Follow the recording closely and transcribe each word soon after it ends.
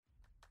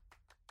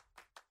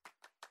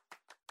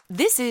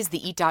This is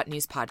the Eat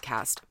News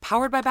podcast,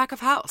 powered by Back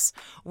of House,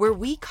 where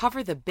we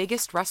cover the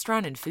biggest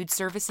restaurant and food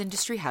service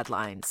industry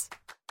headlines.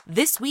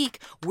 This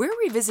week, we're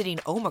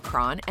revisiting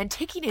Omicron and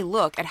taking a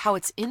look at how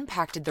it's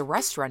impacted the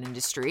restaurant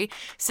industry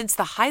since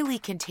the highly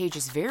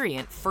contagious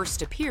variant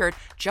first appeared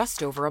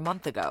just over a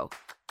month ago.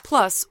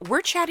 Plus,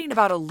 we're chatting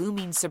about a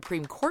looming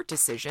Supreme Court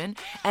decision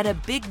and a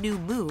big new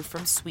move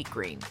from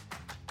Sweetgreen.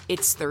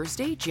 It's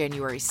Thursday,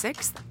 January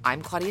 6th.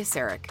 I'm Claudia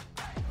Sarek.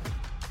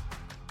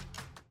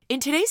 In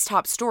today's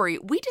top story,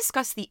 we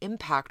discuss the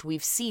impact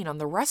we've seen on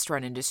the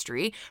restaurant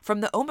industry from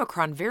the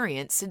Omicron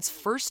variant since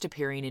first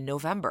appearing in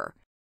November.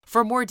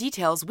 For more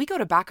details, we go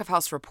to Back of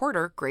House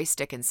reporter Grace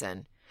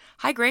Dickinson.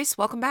 Hi, Grace.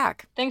 Welcome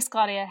back. Thanks,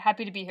 Claudia.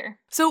 Happy to be here.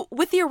 So,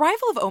 with the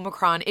arrival of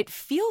Omicron, it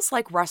feels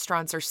like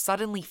restaurants are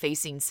suddenly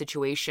facing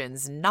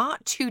situations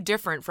not too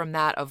different from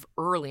that of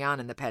early on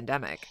in the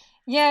pandemic.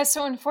 Yeah,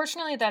 so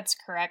unfortunately, that's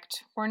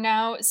correct. We're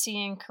now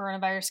seeing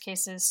coronavirus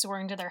cases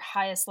soaring to their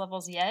highest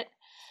levels yet.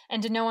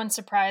 And to no one's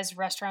surprise,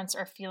 restaurants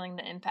are feeling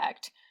the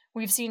impact.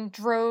 We've seen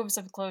droves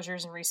of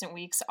closures in recent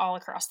weeks all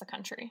across the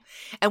country.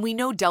 And we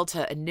know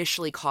Delta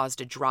initially caused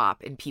a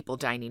drop in people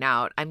dining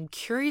out. I'm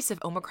curious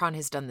if Omicron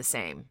has done the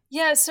same.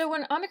 Yeah, so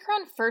when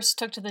Omicron first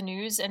took to the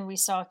news and we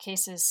saw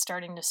cases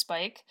starting to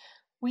spike,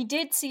 we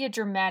did see a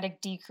dramatic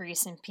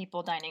decrease in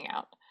people dining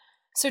out.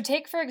 So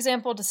take, for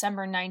example,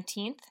 December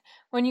 19th.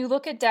 When you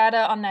look at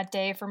data on that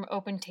day from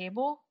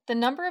OpenTable, the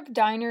number of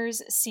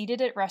diners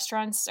seated at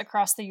restaurants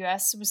across the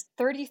U.S. was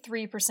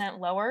 33%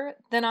 lower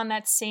than on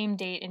that same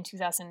date in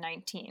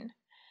 2019.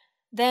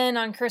 Then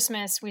on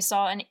Christmas, we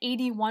saw an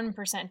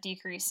 81%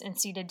 decrease in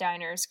seated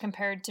diners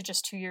compared to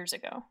just 2 years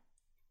ago.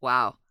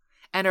 Wow.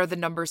 And are the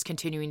numbers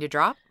continuing to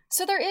drop?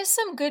 So there is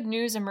some good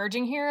news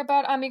emerging here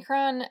about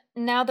Omicron.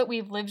 Now that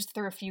we've lived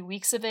through a few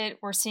weeks of it,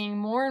 we're seeing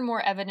more and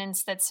more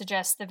evidence that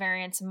suggests the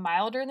variant's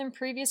milder than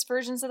previous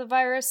versions of the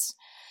virus,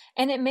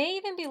 and it may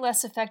even be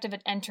less effective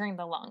at entering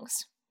the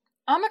lungs.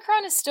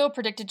 Omicron is still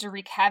predicted to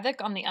wreak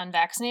havoc on the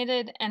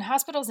unvaccinated, and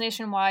hospitals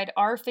nationwide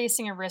are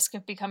facing a risk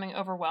of becoming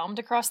overwhelmed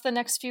across the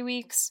next few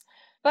weeks.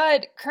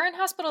 But current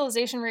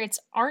hospitalization rates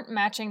aren't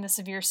matching the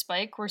severe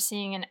spike we're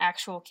seeing in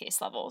actual case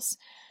levels.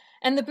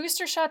 And the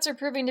booster shots are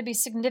proving to be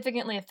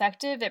significantly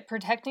effective at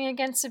protecting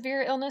against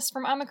severe illness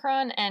from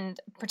Omicron and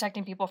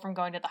protecting people from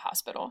going to the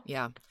hospital.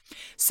 Yeah.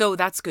 So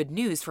that's good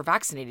news for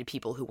vaccinated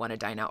people who want to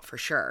dine out for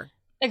sure.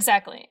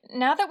 Exactly.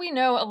 Now that we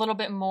know a little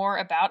bit more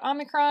about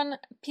Omicron,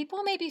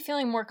 people may be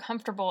feeling more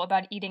comfortable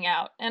about eating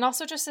out and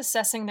also just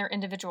assessing their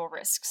individual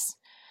risks.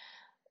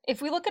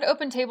 If we look at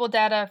OpenTable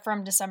data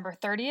from December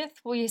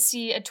 30th, we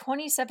see a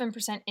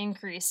 27%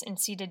 increase in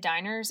seated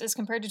diners as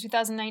compared to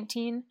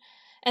 2019.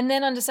 And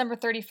then on December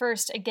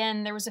 31st,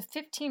 again, there was a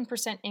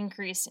 15%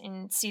 increase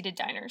in seated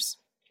diners.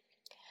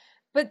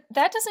 But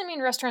that doesn't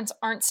mean restaurants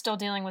aren't still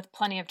dealing with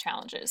plenty of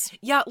challenges.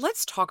 Yeah,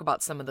 let's talk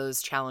about some of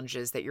those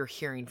challenges that you're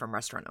hearing from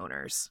restaurant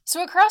owners.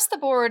 So across the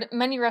board,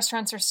 many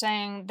restaurants are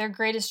saying their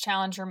greatest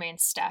challenge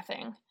remains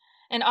staffing.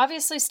 And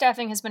obviously,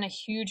 staffing has been a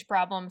huge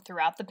problem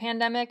throughout the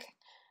pandemic.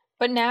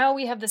 But now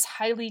we have this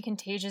highly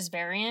contagious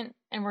variant,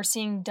 and we're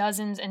seeing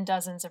dozens and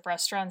dozens of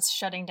restaurants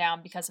shutting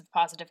down because of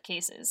positive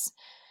cases.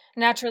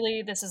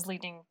 Naturally, this is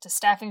leading to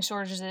staffing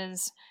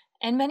shortages,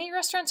 and many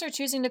restaurants are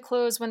choosing to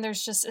close when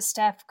there's just a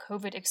staff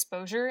COVID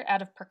exposure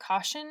out of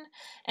precaution,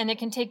 and it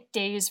can take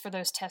days for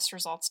those test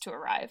results to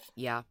arrive.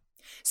 Yeah.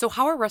 So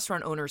how are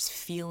restaurant owners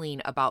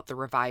feeling about the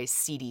revised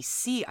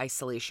CDC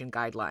isolation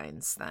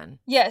guidelines then?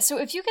 Yeah, so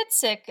if you get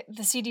sick,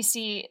 the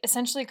CDC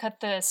essentially cut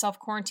the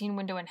self-quarantine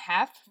window in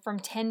half from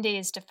 10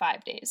 days to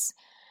 5 days.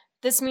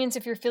 This means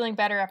if you're feeling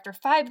better after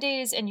 5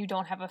 days and you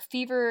don't have a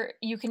fever,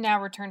 you can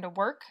now return to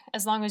work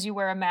as long as you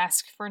wear a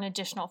mask for an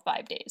additional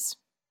 5 days.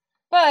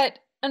 But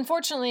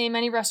unfortunately,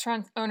 many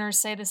restaurant owners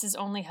say this is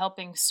only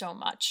helping so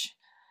much.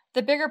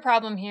 The bigger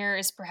problem here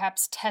is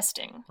perhaps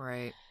testing.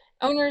 Right.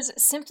 Owners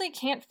simply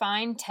can't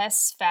find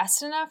tests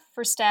fast enough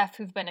for staff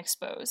who've been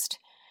exposed.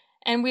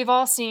 And we've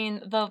all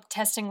seen the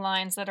testing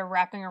lines that are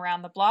wrapping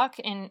around the block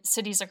in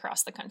cities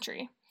across the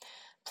country.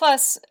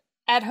 Plus,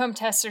 at-home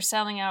tests are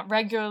selling out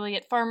regularly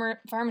at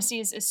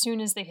pharmacies as soon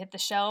as they hit the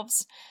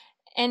shelves.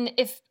 And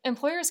if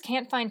employers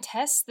can't find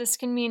tests, this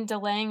can mean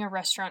delaying a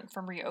restaurant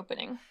from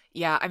reopening.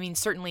 Yeah, I mean,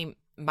 certainly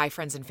my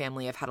friends and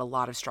family have had a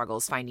lot of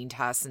struggles finding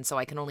tests, and so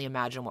I can only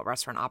imagine what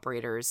restaurant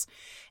operators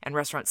and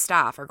restaurant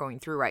staff are going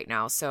through right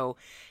now. So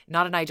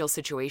not an ideal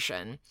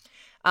situation.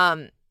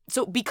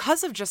 So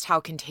because of just how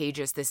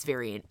contagious this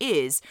variant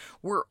is,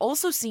 we're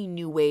also seeing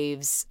new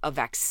waves of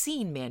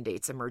vaccine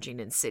mandates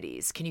emerging in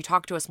cities. Can you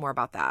talk to us more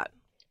about that?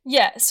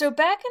 Yeah, so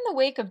back in the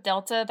wake of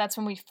Delta, that's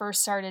when we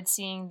first started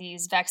seeing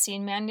these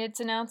vaccine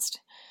mandates announced.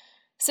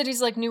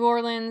 Cities like New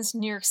Orleans,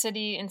 New York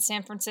City, and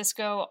San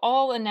Francisco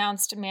all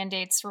announced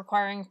mandates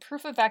requiring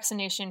proof of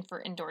vaccination for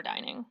indoor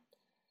dining.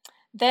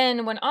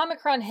 Then, when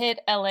Omicron hit,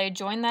 LA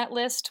joined that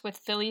list, with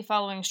Philly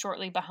following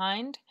shortly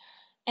behind.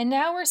 And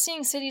now we're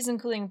seeing cities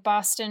including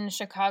Boston,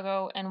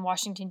 Chicago, and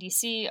Washington,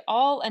 D.C.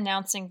 all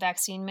announcing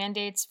vaccine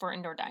mandates for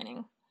indoor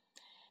dining.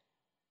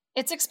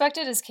 It's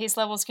expected as case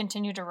levels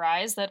continue to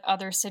rise that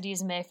other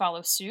cities may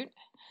follow suit.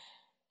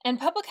 And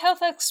public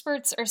health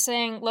experts are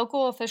saying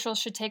local officials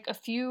should take a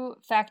few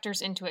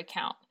factors into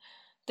account.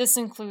 This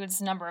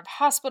includes number of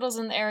hospitals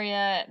in the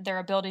area, their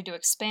ability to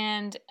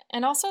expand,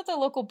 and also the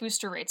local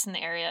booster rates in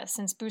the area,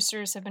 since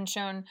boosters have been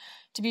shown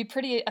to be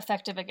pretty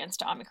effective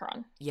against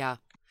Omicron. Yeah.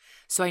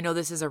 So I know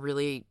this is a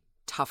really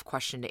tough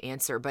question to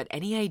answer, but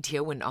any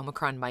idea when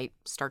Omicron might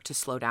start to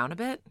slow down a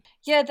bit?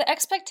 Yeah, the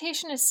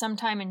expectation is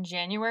sometime in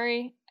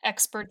January.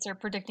 Experts are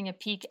predicting a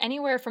peak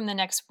anywhere from the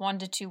next 1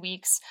 to 2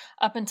 weeks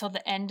up until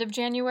the end of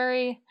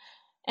January.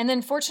 And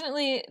then,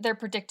 fortunately, they're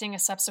predicting a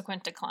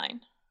subsequent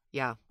decline.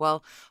 Yeah,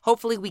 well,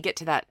 hopefully we get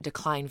to that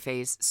decline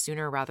phase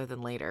sooner rather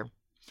than later.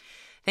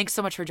 Thanks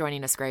so much for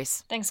joining us,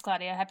 Grace. Thanks,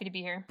 Claudia. Happy to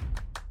be here.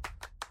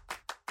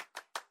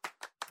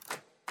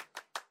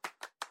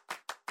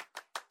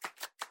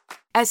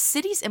 As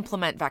cities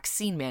implement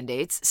vaccine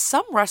mandates,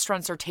 some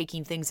restaurants are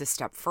taking things a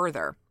step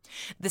further.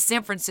 The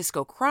San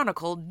Francisco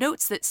Chronicle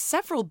notes that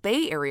several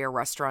Bay Area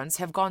restaurants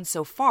have gone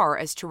so far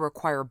as to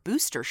require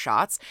booster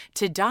shots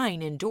to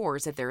dine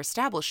indoors at their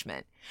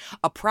establishment,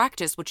 a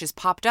practice which has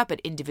popped up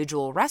at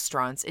individual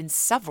restaurants in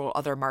several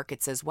other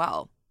markets as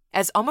well.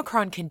 As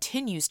Omicron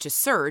continues to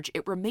surge,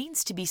 it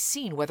remains to be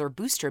seen whether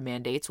booster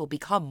mandates will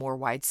become more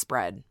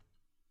widespread.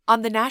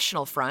 On the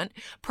national front,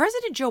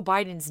 President Joe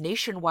Biden's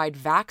nationwide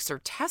vax or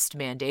test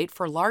mandate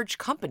for large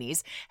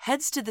companies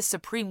heads to the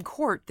Supreme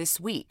Court this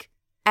week.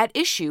 At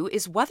issue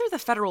is whether the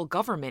federal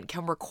government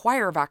can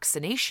require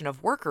vaccination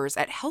of workers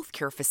at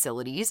healthcare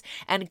facilities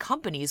and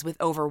companies with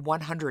over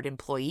 100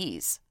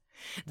 employees.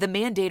 The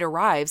mandate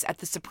arrives at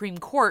the Supreme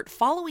Court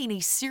following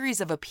a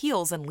series of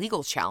appeals and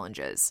legal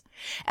challenges.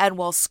 And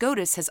while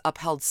SCOTUS has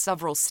upheld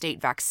several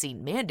state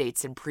vaccine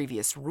mandates in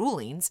previous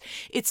rulings,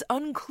 it's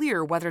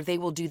unclear whether they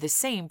will do the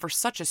same for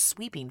such a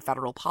sweeping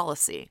federal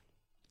policy.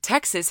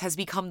 Texas has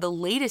become the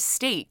latest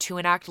state to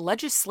enact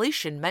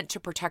legislation meant to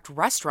protect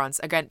restaurants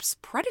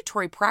against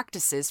predatory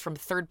practices from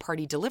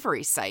third-party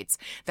delivery sites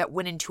that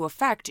went into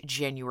effect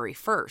January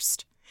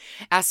 1st.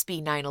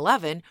 SB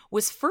 911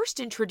 was first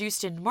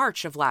introduced in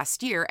March of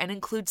last year and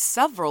includes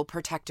several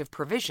protective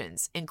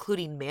provisions,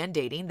 including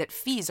mandating that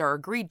fees are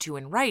agreed to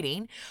in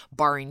writing,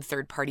 barring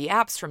third-party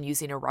apps from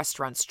using a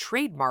restaurant's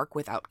trademark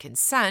without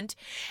consent,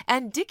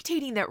 and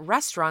dictating that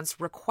restaurants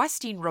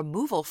requesting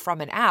removal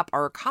from an app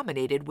are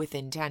accommodated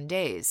within 10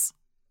 days.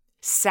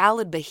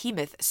 Salad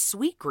behemoth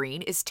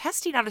Sweetgreen is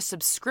testing out a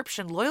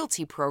subscription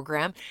loyalty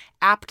program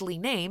aptly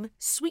named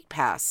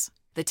SweetPass.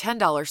 The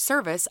 $10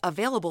 service,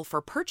 available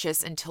for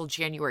purchase until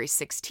January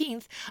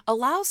 16th,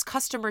 allows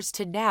customers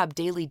to nab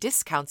daily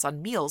discounts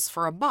on meals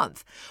for a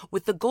month,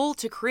 with the goal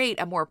to create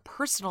a more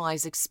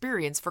personalized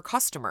experience for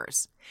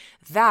customers.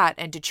 That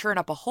and to churn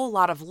up a whole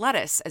lot of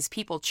lettuce as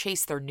people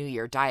chase their New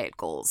Year diet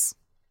goals.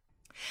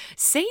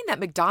 Saying that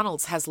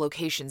McDonald's has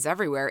locations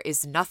everywhere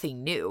is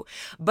nothing new,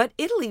 but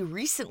Italy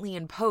recently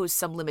imposed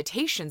some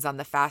limitations on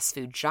the fast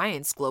food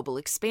giant's global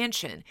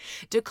expansion,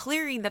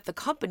 declaring that the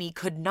company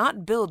could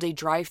not build a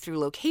drive-through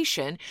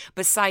location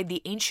beside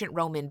the ancient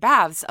Roman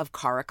baths of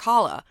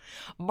Caracalla,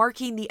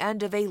 marking the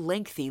end of a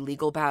lengthy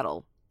legal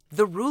battle.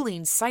 The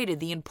ruling cited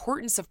the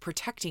importance of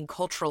protecting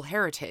cultural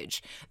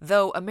heritage,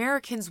 though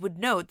Americans would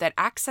note that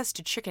access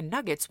to chicken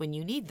nuggets when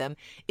you need them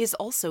is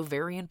also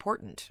very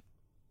important.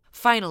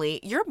 Finally,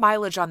 your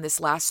mileage on this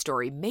last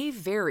story may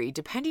vary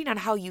depending on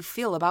how you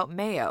feel about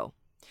mayo.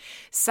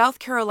 South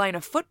Carolina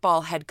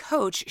football head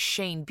coach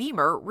Shane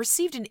Beamer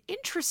received an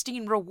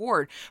interesting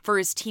reward for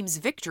his team's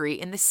victory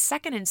in the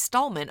second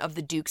installment of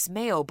the Duke's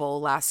Mayo Bowl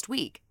last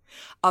week.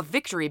 A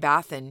victory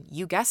bath and,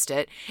 you guessed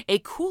it, a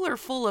cooler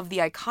full of the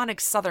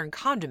iconic Southern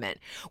condiment,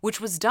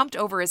 which was dumped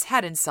over his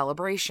head in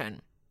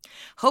celebration.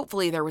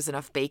 Hopefully there was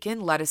enough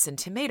bacon, lettuce, and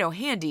tomato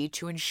handy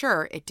to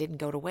ensure it didn't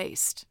go to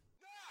waste.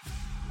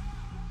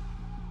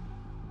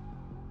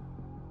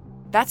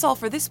 That's all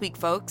for this week,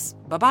 folks.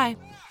 Bye-bye.